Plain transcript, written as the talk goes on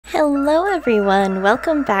Hello everyone,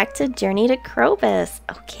 welcome back to Journey to Krobus.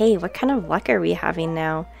 Okay, what kind of luck are we having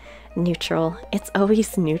now? Neutral. It's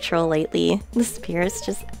always neutral lately. The spirits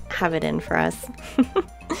just have it in for us.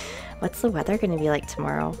 What's the weather going to be like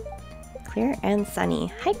tomorrow? Clear and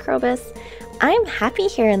sunny. Hi Krobus. I'm happy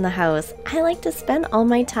here in the house. I like to spend all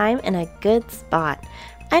my time in a good spot.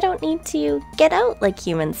 I don't need to get out like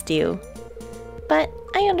humans do. But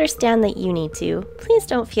I understand that you need to. Please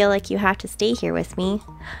don't feel like you have to stay here with me.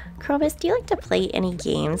 Krobus, do you like to play any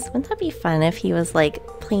games? Wouldn't that be fun if he was like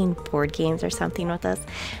playing board games or something with us?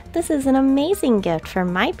 This is an amazing gift for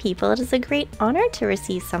my people. It is a great honor to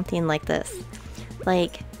receive something like this.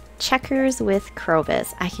 Like checkers with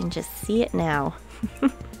Krobus. I can just see it now.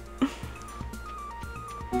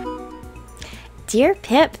 Dear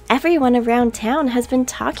Pip, everyone around town has been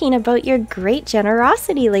talking about your great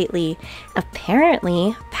generosity lately.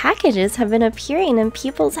 Apparently, packages have been appearing in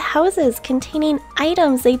people's houses containing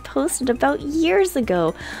items they posted about years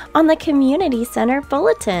ago on the community center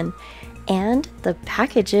bulletin. And the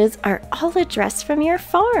packages are all addressed from your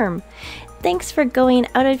farm. Thanks for going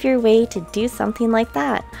out of your way to do something like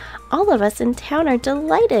that. All of us in town are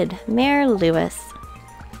delighted, Mayor Lewis.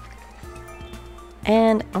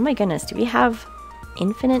 And oh my goodness, do we have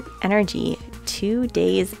infinite energy 2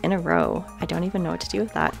 days in a row? I don't even know what to do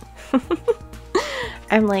with that.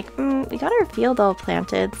 I'm like, we got our field all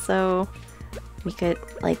planted, so we could,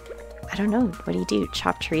 like, I don't know, what do you do?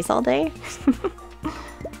 Chop trees all day?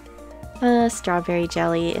 Strawberry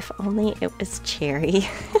jelly, if only it was cherry.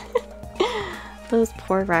 Those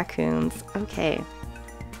poor raccoons. Okay.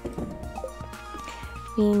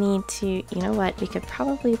 We need to, you know what, we could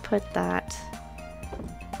probably put that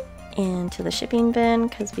into the shipping bin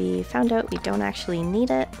because we found out we don't actually need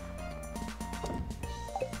it.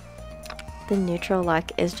 The neutral luck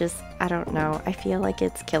is just, I don't know, I feel like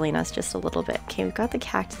it's killing us just a little bit. Okay, we've got the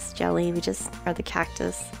cactus jelly, or the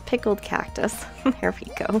cactus, pickled cactus. There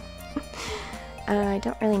we go. I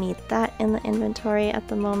don't really need that in the inventory at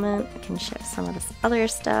the moment. I can ship some of this other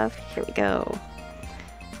stuff. Here we go.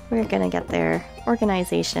 We're gonna get there.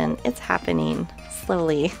 Organization, it's happening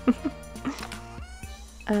slowly.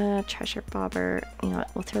 Treasure bobber, you know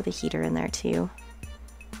what, we'll throw the heater in there too.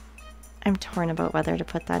 I'm torn about whether to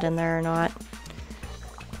put that in there or not.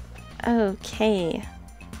 Okay.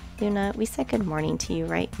 Luna, we said good morning to you,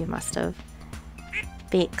 right? We must have.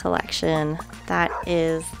 Bait collection. That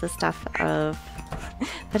is the stuff of...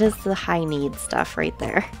 that is the high need stuff right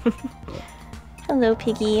there. Hello,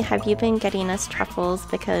 Piggy. Have you been getting us truffles?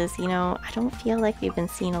 Because, you know, I don't feel like we've been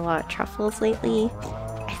seeing a lot of truffles lately.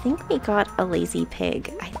 I think we got a lazy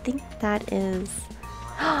pig. I think that is...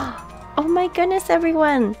 oh my goodness,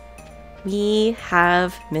 everyone! We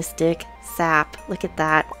have mystic sap. Look at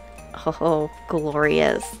that. Oh,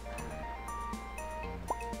 glorious.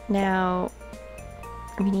 Now,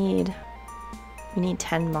 we need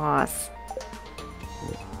 10 moss.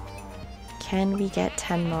 Can we get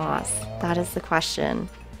 10 moss? That is the question.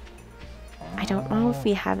 I don't know if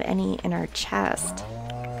we have any in our chest.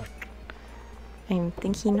 I'm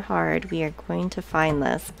thinking hard. We are going to find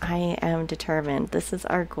this. I am determined. This is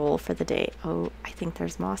our goal for the day. Oh, I think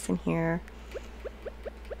there's moss in here.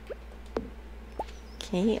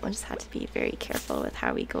 Okay, we'll just have to be very careful with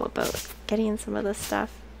how we go about getting some of this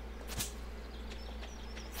stuff.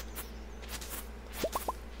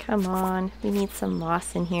 Come on, we need some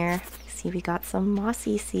moss in here. See, we got some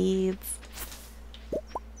mossy seeds.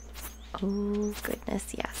 Oh,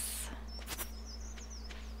 goodness, yes.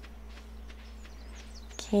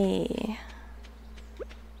 Okay.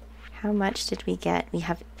 How much did we get? We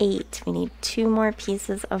have 8. We need 2 more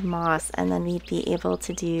pieces of moss, and then we'd be able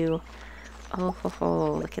to do... oh, ho,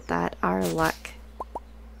 ho, look at that. Our luck.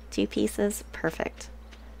 2 pieces? Perfect.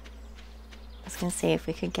 I was going to say, if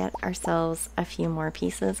we could get ourselves a few more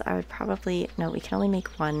pieces, I would probably... no, we can only make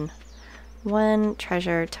one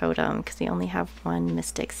treasure totem, because we only have 1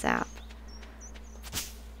 mystic sap.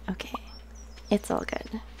 Okay. It's all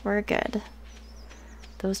good. We're good.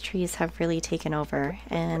 Those trees have really taken over,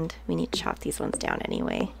 and we need to chop these ones down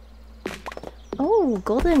anyway. Oh,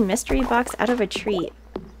 golden mystery box out of a tree.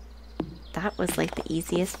 That was like the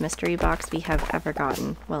easiest mystery box we have ever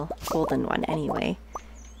gotten. Well, golden one anyway.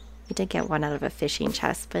 We did get one out of a fishing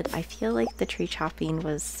chest, but I feel like the tree chopping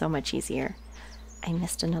was so much easier. I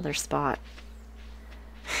missed another spot.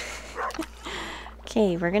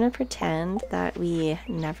 Okay, we're gonna pretend that we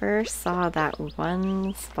never saw that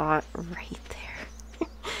one spot right there.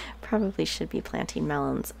 Probably should be planting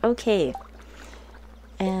melons. Okay.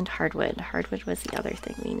 And hardwood. Hardwood was the other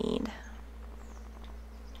thing we need.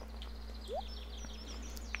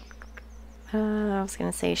 I was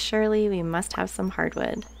gonna say, surely we must have some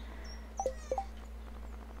hardwood.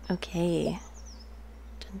 Okay.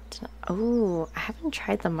 Dun, dun. Oh, I haven't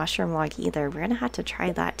tried the mushroom log either. We're gonna have to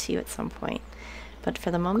try that too at some point. But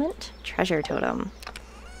for the moment, treasure totem.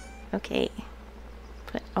 Okay.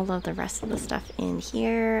 Put all of the rest of the stuff in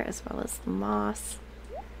here, as well as the moss.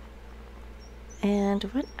 And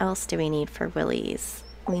what else do we need for willies?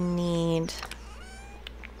 We need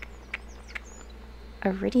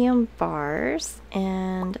iridium bars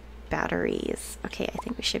and batteries. Okay, I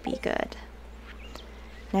think we should be good.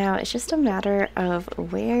 Now it's just a matter of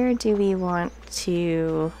where do we want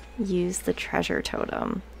to use the treasure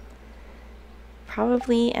totem.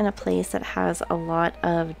 Probably in a place that has a lot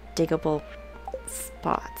of diggable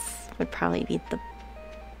spots would probably be the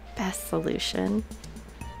best solution.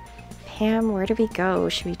 Pam, where do we go?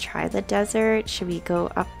 Should we try the desert? Should we go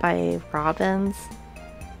up by Robin's?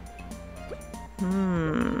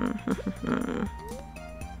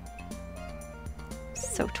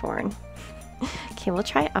 So torn. Okay, we'll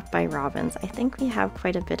try up by Robin's. I think we have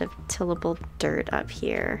quite a bit of tillable dirt up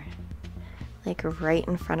here, like right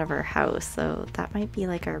in front of our house, so that might be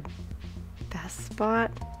like our best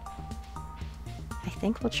spot. I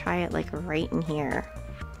think we'll try it like right in here.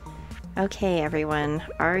 Okay, everyone,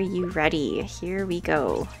 are you ready? Here we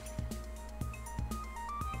go.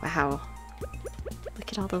 Wow,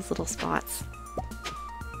 look at all those little spots.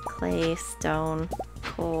 Clay, stone,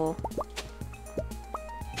 coal.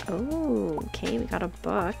 Oh, okay, we got a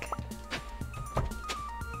book.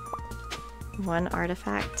 1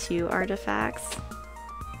 artifact, 2 artifacts.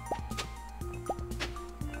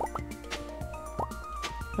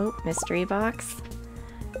 Oh, mystery box.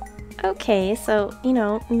 Okay, so, you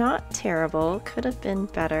know, not terrible. Could have been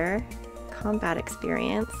better. Combat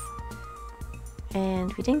experience.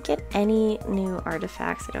 And we didn't get any new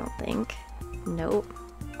artifacts, I don't think. Nope.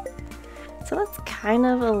 So that's kind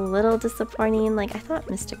of a little disappointing. Like, I thought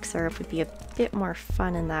Mystic Syrup would be a bit more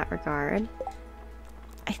fun in that regard.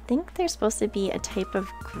 I think there's supposed to be a type of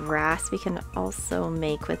grass we can also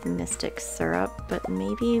make with Mystic Syrup, but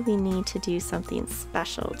maybe we need to do something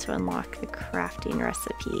special to unlock the crafting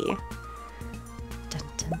recipe. Dun,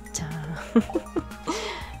 dun, dun.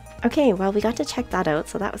 Okay, well, we got to check that out,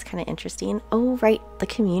 so that was kind of interesting. Oh, right, the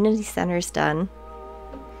community center's done.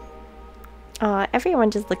 Aw,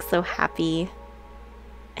 everyone just looks so happy.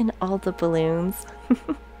 And all the balloons.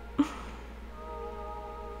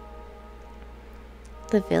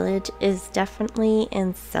 The village is definitely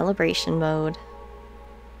in celebration mode.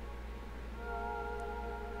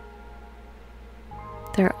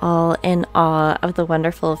 They're all in awe of the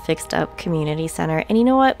wonderful fixed up community center. And you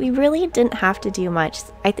know what? We really didn't have to do much.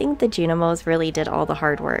 I think the Junimos really did all the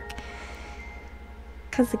hard work.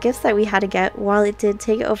 Because the gifts that we had to get, while it did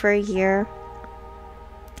take over a year,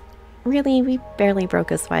 really, we barely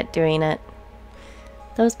broke a sweat doing it.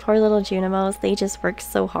 Those poor little Junimos, they just worked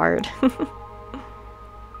so hard.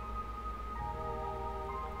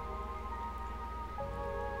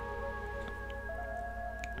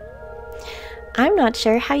 I'm not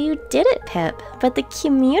sure how you did it, Pip, but the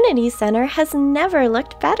community center has never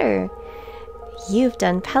looked better. You've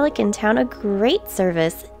done Pelican Town a great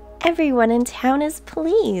service. Everyone in town is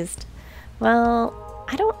pleased. Well,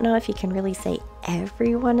 I don't know if you can really say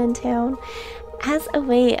everyone in town. As a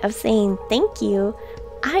way of saying thank you,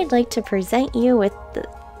 I'd like to present you with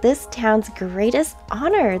this town's greatest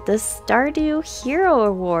honor, the Stardew Hero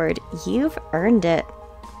Award. You've earned it.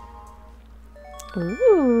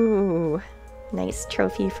 Ooh. Nice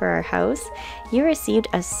trophy for our house. You received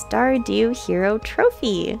a Stardew Hero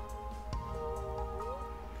trophy.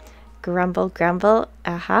 Grumble, grumble.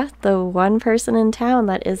 Aha, the one person in town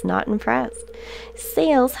that is not impressed.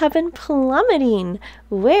 Sales have been plummeting.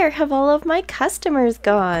 Where have all of my customers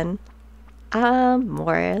gone?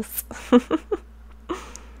 Morris.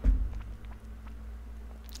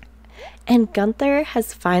 And Gunther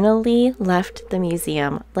has finally left the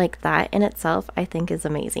museum. Like, that in itself, I think is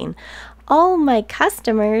amazing. All my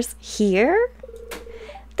customers here?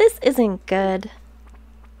 This isn't good.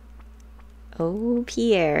 Oh,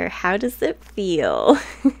 Pierre, how does it feel?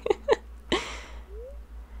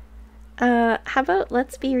 How about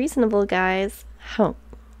let's be reasonable, guys? Oh.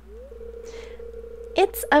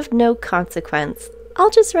 It's of no consequence. I'll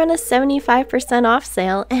just run a 75% off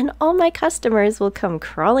sale and all my customers will come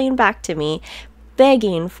crawling back to me,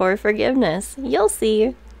 begging for forgiveness. You'll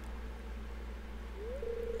see.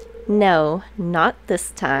 No, not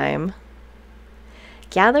this time.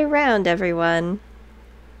 Gather round, everyone.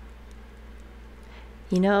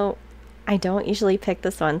 You know, I don't usually pick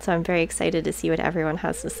this one, so I'm very excited to see what everyone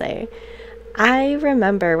has to say. I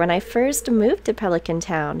remember when I first moved to Pelican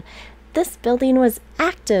Town, This building was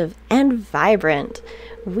active and vibrant.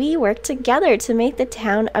 We worked together to make the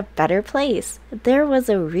town a better place. There was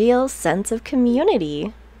a real sense of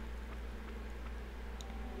community.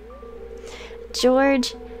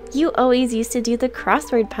 George, you always used to do the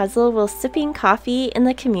crossword puzzle while sipping coffee in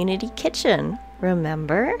the community kitchen.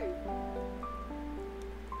 Remember?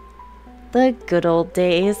 The good old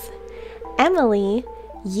days. Emily,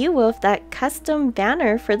 you wove that custom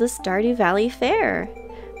banner for the Stardew Valley Fair.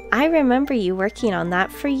 I remember you working on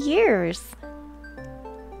that for years.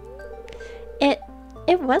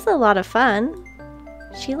 It was a lot of fun.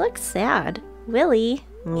 She looks sad. Willie,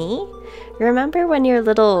 me? Remember when your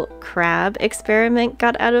little crab experiment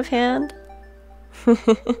got out of hand?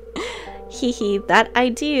 Hee, that I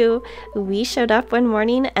do. We showed up one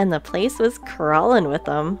morning and the place was crawling with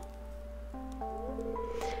them.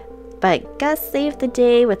 But Gus saved the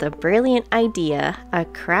day with a brilliant idea, a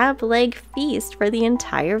crab leg feast for the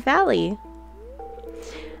entire valley.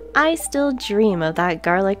 I still dream of that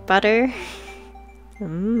garlic butter.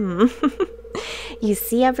 You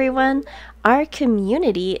see, everyone, our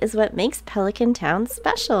community is what makes Pelican Town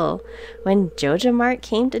special. When Joja Mart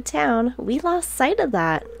came to town, we lost sight of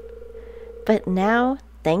that. But now,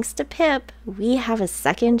 thanks to Pip, we have a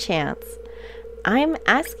second chance. I'm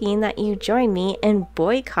asking that you join me in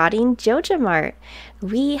boycotting Joja Mart.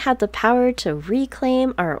 We have the power to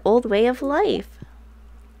reclaim our old way of life.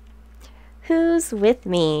 Who's with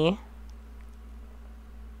me?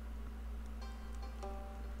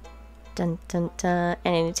 Dun dun dun.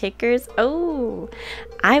 Any takers? Oh,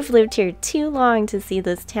 I've lived here too long to see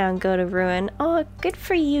this town go to ruin. Oh, good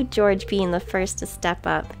for you, George, being the first to step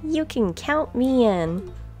up. You can count me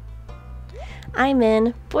in. I'm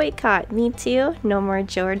in. Boycott. Me too. No more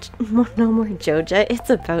George. No more Joja. It's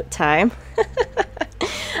about time.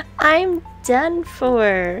 I'm done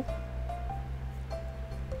for.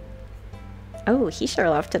 Oh, he sure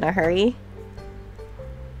left in a hurry.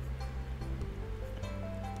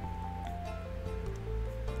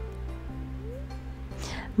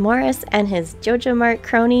 Morris and his Joja Mart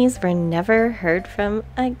cronies were never heard from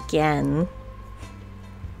again.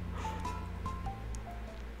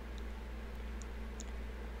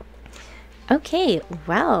 Okay,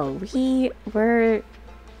 well, we're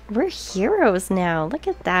heroes now. Look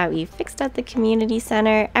at that. We fixed up the community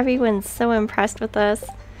center. Everyone's so impressed with us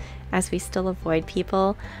as we still avoid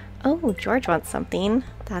people. Oh, George wants something.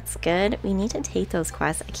 That's good. We need to take those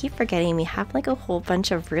quests. I keep forgetting we have like a whole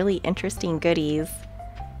bunch of really interesting goodies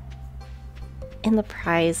in the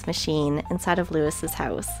prize machine inside of Lewis's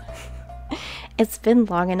house. It's been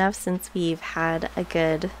long enough since we've had a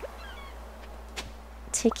good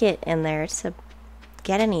ticket in there to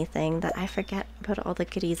get anything that I forget about all the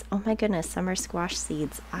goodies. Oh my goodness, summer squash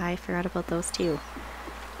seeds. I forgot about those too.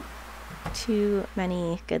 Too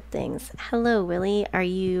many good things. Hello, Willie. Are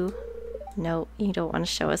you... No, you don't want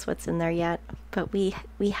to show us what's in there yet, but we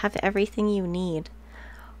have everything you need.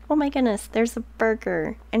 Oh my goodness, there's a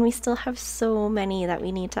burger, and we still have so many that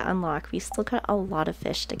we need to unlock. We've still got a lot of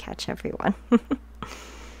fish to catch, everyone.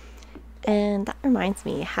 And that reminds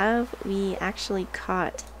me, have we actually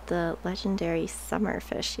caught the legendary summer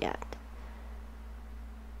fish yet?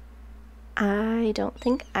 I don't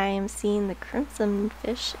think I am seeing the crimson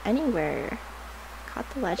fish anywhere. Caught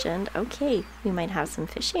the legend. Okay, we might have some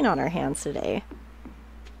fishing on our hands today.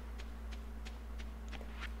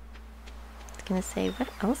 Gonna say, what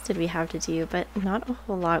else did we have to do? But not a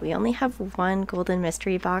whole lot. We only have one golden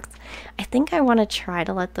mystery box. I think I want to try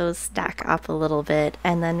to let those stack up a little bit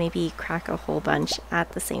and then maybe crack a whole bunch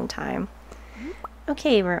at the same time.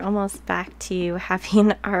 Okay, we're almost back to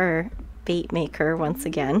having our bait maker once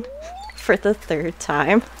again for the third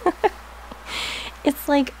time. It's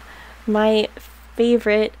like my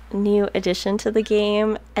favorite new addition to the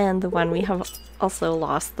game and the one we have also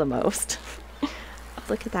lost the most.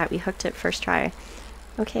 Look at that, we hooked it first try.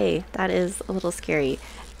 Okay, that is a little scary.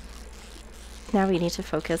 Now we need to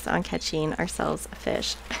focus on catching ourselves a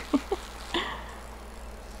fish.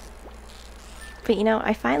 But you know,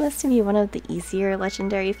 I find this to be one of the easier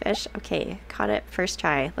legendary fish. Okay, caught it first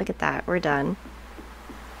try. Look at that, we're done.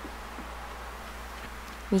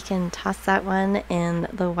 We can toss that one in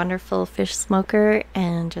the wonderful fish smoker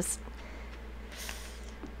and just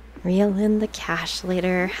reel in the cash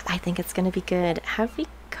later. I think it's gonna be good. Have we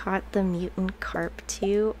caught the mutant carp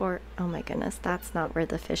too? Or, oh my goodness, that's not where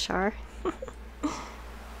the fish are.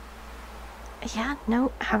 Yeah,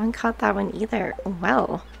 no, haven't caught that one either.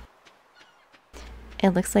 Well, it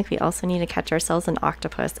looks like we also need to catch ourselves an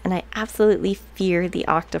octopus, and I absolutely fear the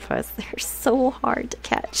octopus. They're so hard to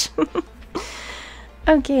catch.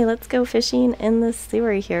 Okay, let's go fishing in the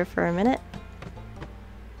sewer here for a minute.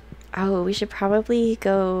 Oh, we should probably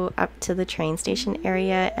go up to the train station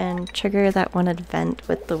area and trigger that one event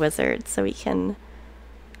with the wizard so we can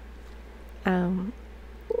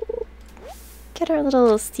get our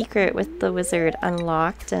little secret with the wizard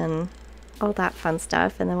unlocked and all that fun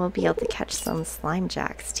stuff, and then we'll be able to catch some slime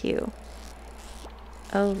jacks too.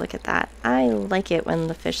 Oh, look at that. I like it when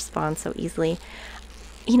the fish spawn so easily.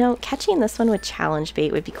 You know, catching this one with challenge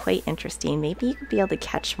bait would be quite interesting. Maybe you could be able to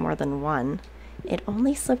catch more than one. It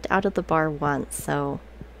only slipped out of the bar once, so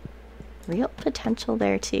real potential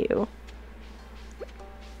there too.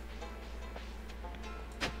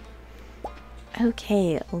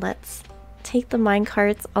 Okay, let's take the mine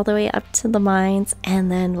carts all the way up to the mines,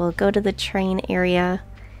 and then we'll go to the train area.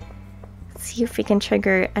 See if we can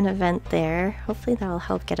trigger an event there. Hopefully that'll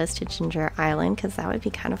help get us to Ginger Island, because that would be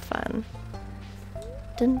kind of fun.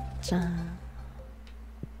 Dun, dun.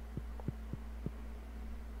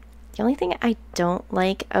 The only thing I don't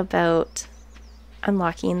like about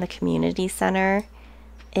unlocking the community center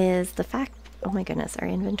is the fact, oh my goodness, our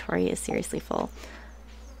inventory is seriously full.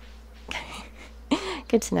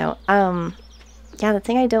 Good to know. Yeah, the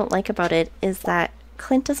thing I don't like about it is that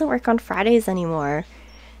Clint doesn't work on Fridays anymore.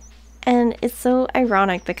 And it's so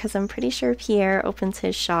ironic because I'm pretty sure Pierre opens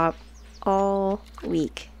his shop all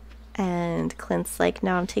week. And Clint's like,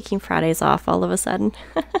 no, I'm taking Fridays off all of a sudden.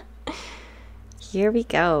 Here we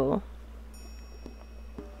go.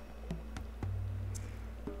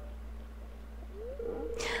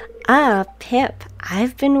 Ah, Pip,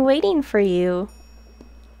 I've been waiting for you.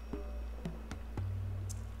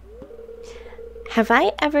 Have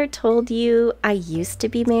I ever told you I used to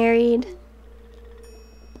be married?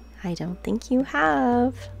 I don't think you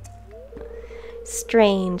have.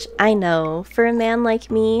 Strange, I know, for a man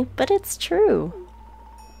like me, but it's true.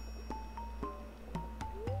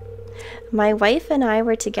 My wife and I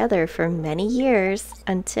were together for many years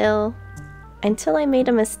until I made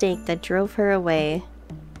a mistake that drove her away.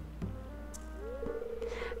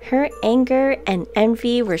 Her anger and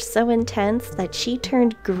envy were so intense that she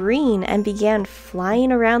turned green and began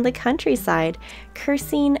flying around the countryside,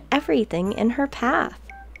 cursing everything in her path.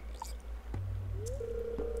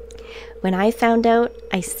 When I found out,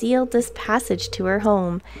 I sealed this passage to her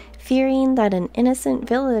home, fearing that an innocent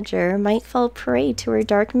villager might fall prey to her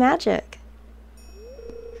dark magic.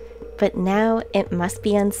 But now it must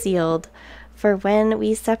be unsealed, for when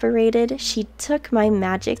we separated, she took my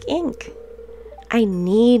magic ink. I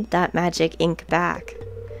need that magic ink back.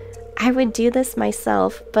 I would do this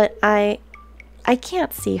myself, but I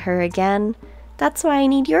can't see her again. That's why I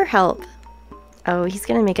need your help. Oh, he's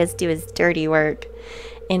gonna make us do his dirty work.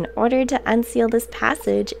 In order to unseal this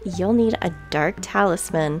passage, you'll need a dark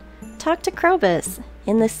talisman. Talk to Krobus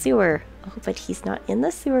in the sewer. Oh, but he's not in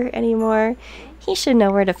the sewer anymore. He should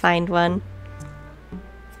know where to find one.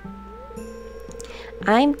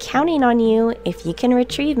 I'm counting on you. If you can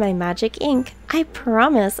retrieve my magic ink, I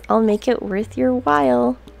promise I'll make it worth your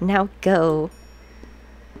while. Now go.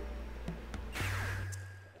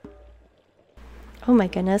 Oh my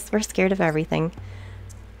goodness, we're scared of everything.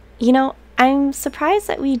 You know, I'm surprised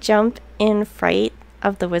that we jump in fright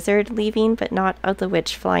of the wizard leaving, but not of the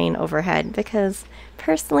witch flying overhead, because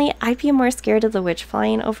personally, I'd be more scared of the witch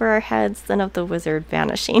flying over our heads than of the wizard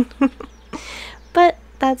vanishing. But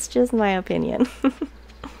that's just my opinion.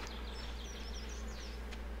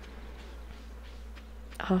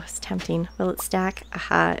 Oh, it's tempting. Will it stack?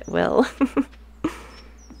 Aha, it will.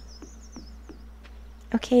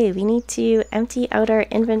 Okay, we need to empty out our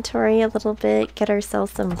inventory a little bit, get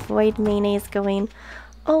ourselves some void mayonnaise going.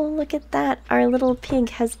 Oh, look at that. Our little pig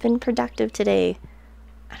has been productive today.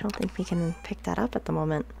 I don't think we can pick that up at the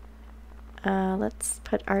moment. Let's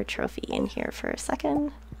put our trophy in here for a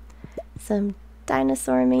second. Some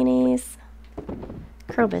dinosaur mayonnaise.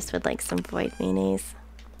 Krobus would like some void mayonnaise.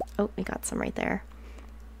 Oh, we got some right there.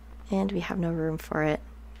 And we have no room for it.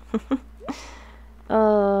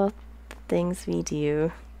 Oh, the things we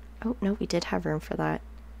do. Oh, no, we did have room for that.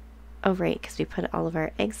 Oh, right, because we put all of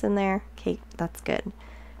our eggs in there. Okay, that's good. We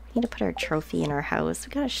need to put our trophy in our house.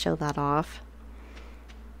 We gotta show that off.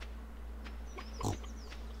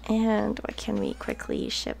 And what can we quickly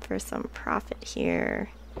ship for some profit here?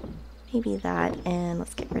 Maybe that, and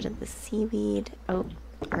let's get rid of the seaweed. Oh,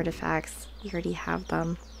 artifacts. We already have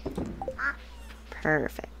them.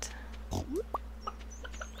 Perfect.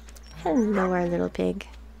 Hello, our little pig.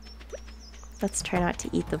 Let's try not to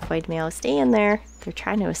eat the void mail. Stay in there. They're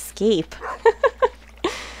trying to escape.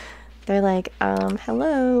 They're like,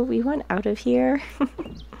 hello, we want out of here.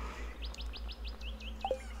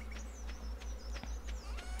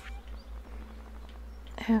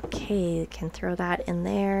 Okay, can throw that in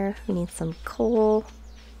there. We need some coal.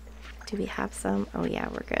 Do we have some? Oh yeah,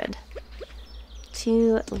 we're good.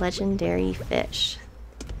 2 legendary fish.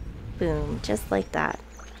 Boom, just like that.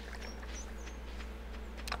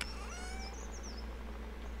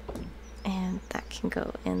 And that can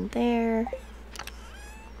go in there.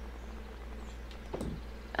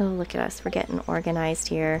 Oh, look at us. We're getting organized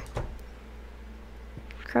here.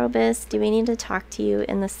 Krobus, do we need to talk to you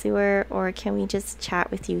in the sewer, or can we just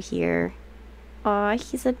chat with you here? Aw,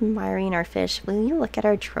 he's admiring our fish. Will you look at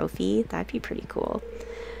our trophy? That'd be pretty cool.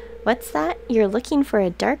 What's that? You're looking for a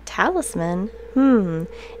dark talisman?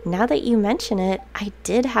 Now that you mention it, I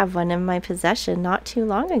did have one in my possession not too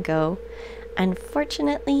long ago.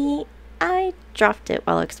 Unfortunately, I dropped it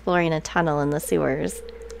while exploring a tunnel in the sewers.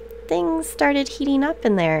 Things started heating up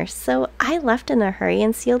in there, so I left in a hurry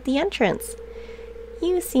and sealed the entrance.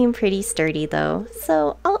 You seem pretty sturdy though,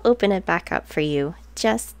 so I'll open it back up for you.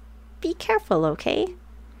 Just be careful, okay?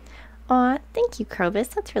 Aw, thank you, Krobus.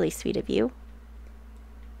 That's really sweet of you.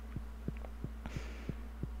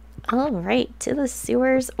 Alright, to the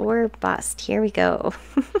sewers or bust. Here we go.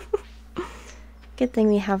 Good thing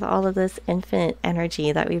we have all of this infinite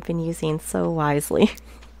energy that we've been using so wisely.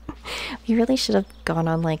 We really should have gone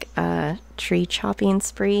on like a tree chopping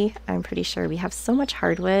spree. I'm pretty sure we have so much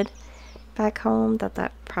hardwood back home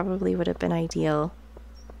that probably would have been ideal.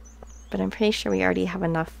 But I'm pretty sure we already have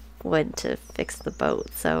enough wood to fix the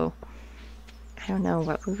boat, so I don't know,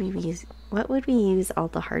 what would we use all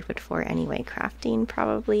the hardwood for anyway? Crafting,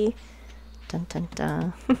 probably. Dun dun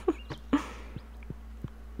dun.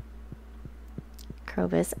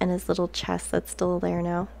 Krobus and his little chest that's still there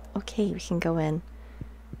now. Okay, we can go in.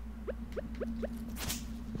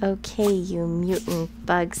 Okay, you mutant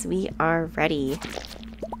bugs, we are ready.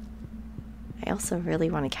 I also really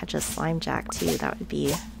want to catch a slime jack too. That would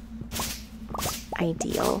be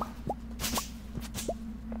ideal.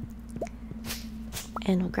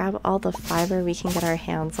 And we'll grab all the fiber we can get our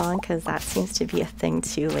hands on, because that seems to be a thing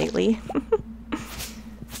too lately.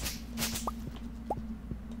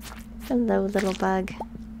 Hello, little bug.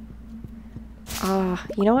 Oh,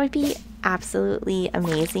 you know what would be absolutely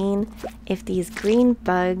amazing? If these green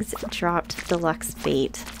bugs dropped deluxe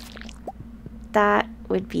bait. That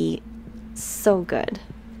would be so good.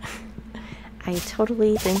 I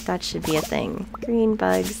totally think that should be a thing. Green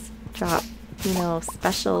bugs drop, you know,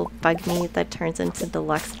 special bug meat that turns into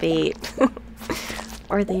deluxe bait.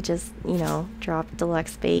 Or they just, you know, drop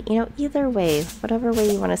deluxe bait. You know, either way, whatever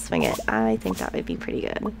way you want to swing it, I think that would be pretty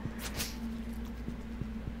good.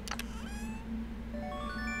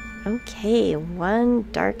 Okay,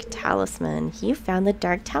 1 dark talisman. You found the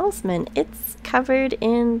dark talisman. It's covered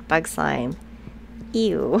in bug slime.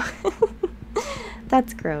 Ew.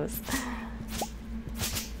 That's gross.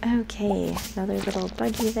 Okay, another little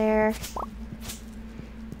buggy there.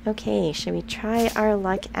 Okay, should we try our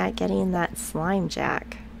luck at getting that slime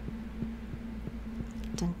jack?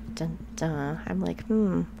 Dun dun dun. I'm like,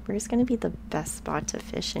 where's gonna be the best spot to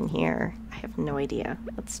fish in here? I have no idea.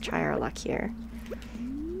 Let's try our luck here.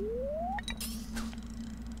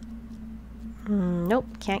 Nope,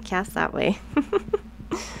 can't cast that way.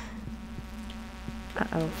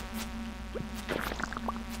 Uh-oh.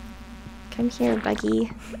 Come here,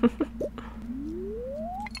 buggy.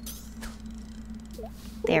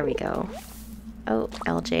 There we go. Oh,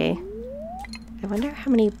 LJ. I wonder how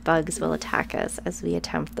many bugs will attack us as we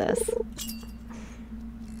attempt this.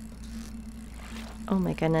 Oh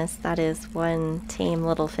my goodness, that is 1 tame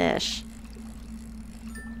little fish.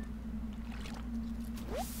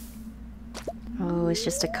 Oh, it's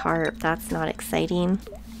just a carp. That's not exciting.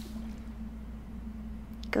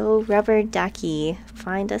 Go rubber ducky.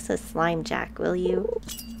 Find us a slime jack, will you?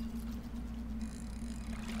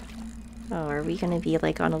 Oh, are we going to be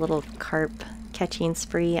like on a little carp catching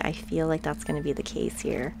spree? I feel like that's going to be the case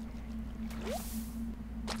here.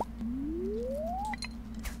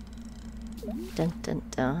 Dun dun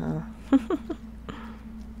dun. I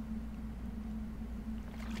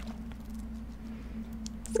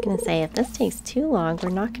was going to say, if this takes too long, we're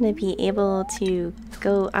not going to be able to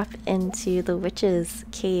go up into the witch's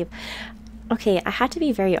cave. Okay, I had to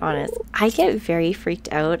be very honest. I get very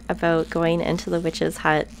freaked out about going into the witch's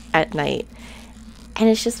hut at night. And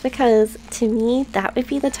it's just because, to me, that would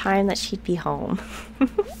be the time that she'd be home.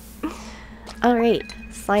 Alright,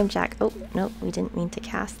 slime jack. Oh, nope, we didn't mean to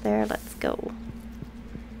cast there. Let's go.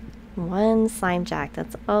 1 slime jack.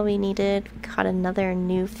 That's all we needed. We caught another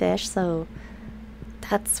new fish, so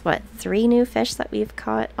that's what, 3 new fish that we've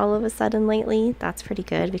caught all of a sudden lately. That's pretty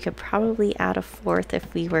good. We could probably add a 4th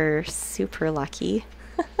if we were super lucky.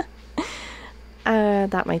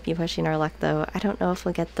 That might be pushing our luck though. I don't know if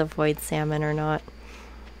we'll get the void salmon or not.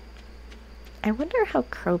 I wonder how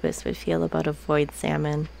Krobus would feel about a void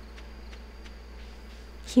salmon.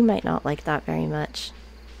 He might not like that very much.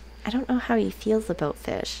 I don't know how he feels about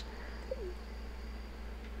fish.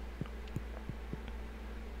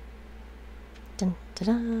 Dun, da,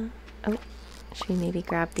 da. Oh, should we maybe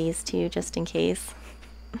grab these two just in case?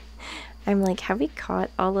 I'm like, have we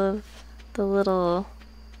caught all of the little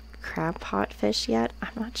crab pot fish yet?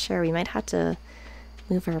 I'm not sure. We might have to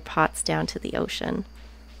move our pots down to the ocean.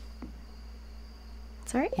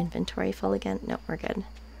 Is our inventory full again? No, we're good.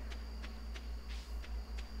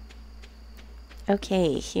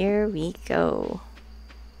 Okay, here we go.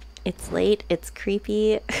 It's late, it's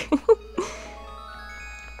creepy.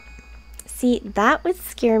 See, that would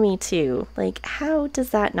scare me too. Like, how does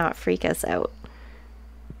that not freak us out?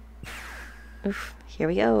 Oof, here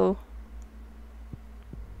we go.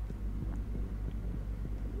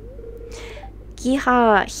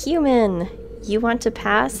 Yeehaw, human! You want to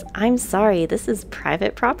pass? I'm sorry, this is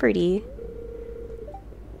private property.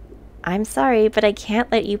 I'm sorry, but I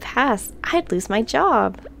can't let you pass. I'd lose my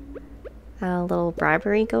job. A little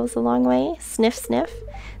bribery goes a long way. Sniff, sniff.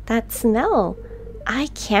 That smell. I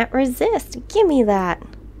can't resist. Give me that.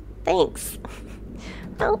 Thanks.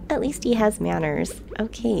 Well, at least he has manners.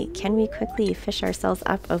 Okay, can we quickly fish ourselves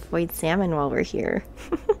up a void salmon while we're here?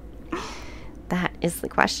 That is the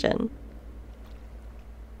question.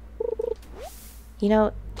 You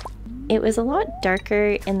know, it was a lot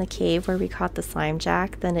darker in the cave where we caught the slime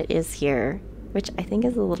jack than it is here, which I think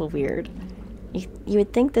is a little weird. You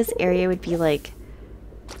would think this area would be like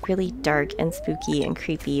really dark and spooky and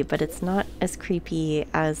creepy, but it's not as creepy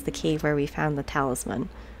as the cave where we found the talisman.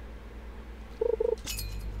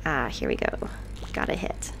 Ah, here we go. Got a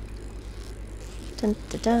hit. Dun,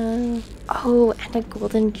 dun, dun. Oh, and a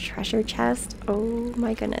golden treasure chest. Oh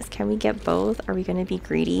my goodness, can we get both? Are we gonna be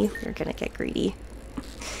greedy? We're gonna get greedy.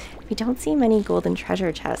 We don't see many golden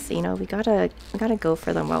treasure chests, so, you know, we gotta go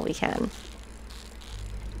for them while we can.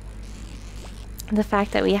 The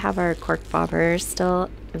fact that we have our cork bobbers still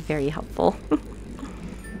very helpful.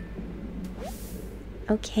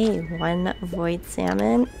 Okay, one void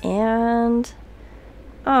salmon and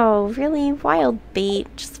oh, really? Wild bait,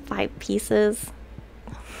 just 5 pieces.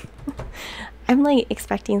 I'm like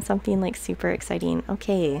expecting something like super exciting.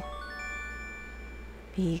 Okay.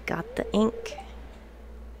 We got the ink.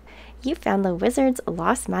 You found the wizard's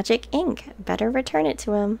lost magic ink. Better return it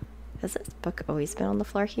to him. Has this book always been on the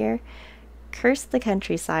floor here? Curse the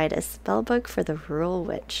Countryside, a spellbook for the rural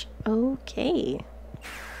witch. Okay.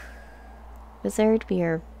 Wizard, we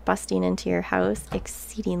are busting into your house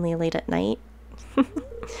exceedingly late at night.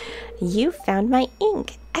 You found my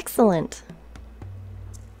ink. Excellent.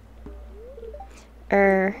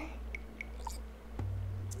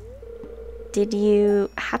 Did you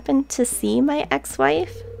happen to see my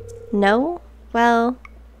ex-wife? No? Well,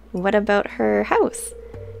 what about her house?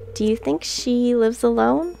 Do you think she lives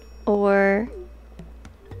alone? Or...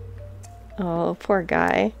 oh, poor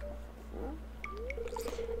guy.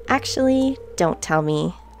 Actually, don't tell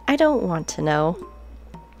me. I don't want to know.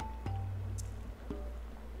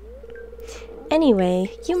 Anyway,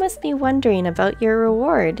 you must be wondering about your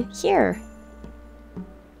reward. Here.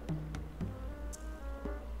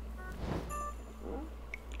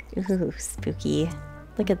 Ooh, spooky.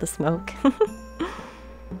 Look at the smoke.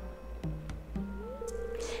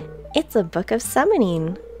 It's a book of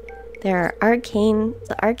summoning. The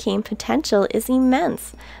arcane potential is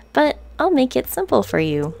immense, but I'll make it simple for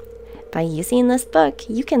you. By using this book,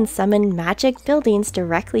 you can summon magic buildings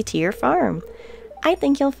directly to your farm. I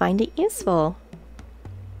think you'll find it useful.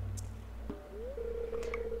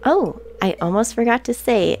 Oh, I almost forgot to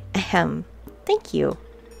say, ahem, thank you.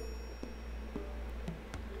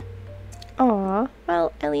 Aw,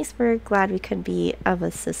 well, at least we're glad we could be of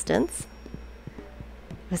assistance.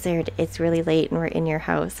 Wizard, it's really late and we're in your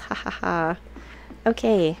house. Ha ha ha.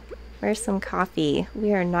 Okay, where's some coffee?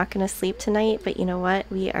 We are not going to sleep tonight, but you know what?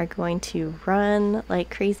 We are going to run like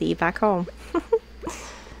crazy back home.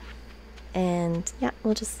 And yeah,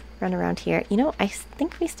 we'll just run around here. You know, I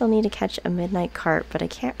think we still need to catch a midnight carp, but I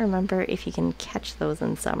can't remember if you can catch those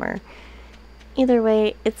in summer. Either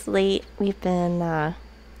way, it's late. We've been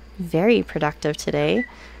very productive today.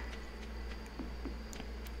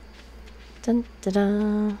 Dun, dun,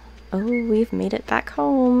 dun. Oh, we've made it back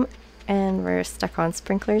home and we're stuck on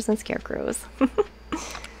sprinklers and scarecrows.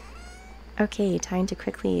 Okay, time to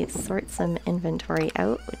quickly sort some inventory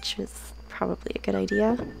out, which is probably a good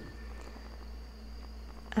idea.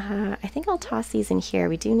 I think I'll toss these in here.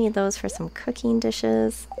 We do need those for some cooking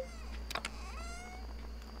dishes.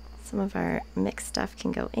 Some of our mixed stuff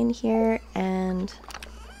can go in here, and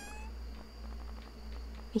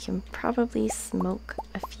We can probably smoke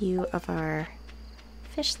a few of our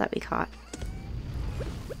fish that we caught.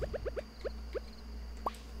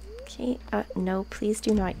 Okay, no, please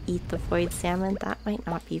do not eat the void salmon. That might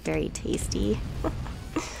not be very tasty.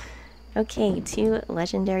 Okay, 2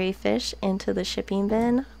 legendary fish into the shipping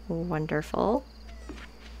bin. Wonderful.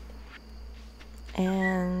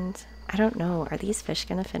 And I don't know, are these fish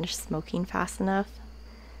gonna finish smoking fast enough?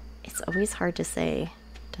 It's always hard to say.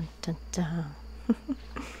 Dun, dun, dun.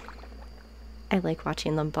 I like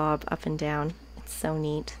watching them bob up and down. It's so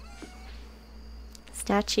neat.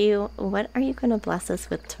 Statue, what are you going to bless us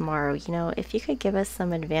with tomorrow? You know, if you could give us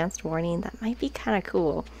some advanced warning, that might be kind of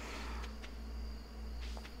cool.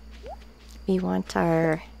 We want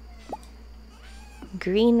our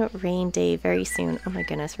green rain day very soon. Oh my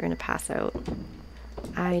goodness, we're going to pass out.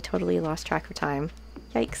 I totally lost track of time.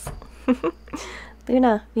 Yikes.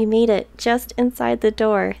 Luna, we made it just inside the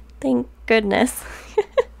door. Thank goodness.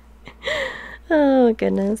 Oh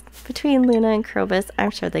goodness. Between Luna and Krobus,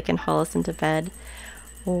 I'm sure they can haul us into bed.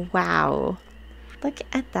 Wow. Look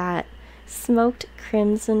at that. Smoked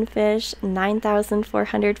crimson fish,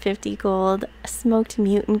 9,450 gold. Smoked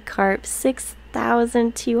mutant carp,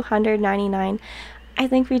 6,299. I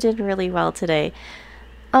think we did really well today.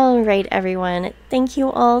 Alright everyone, thank you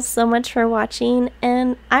all so much for watching,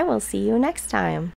 and I will see you next time.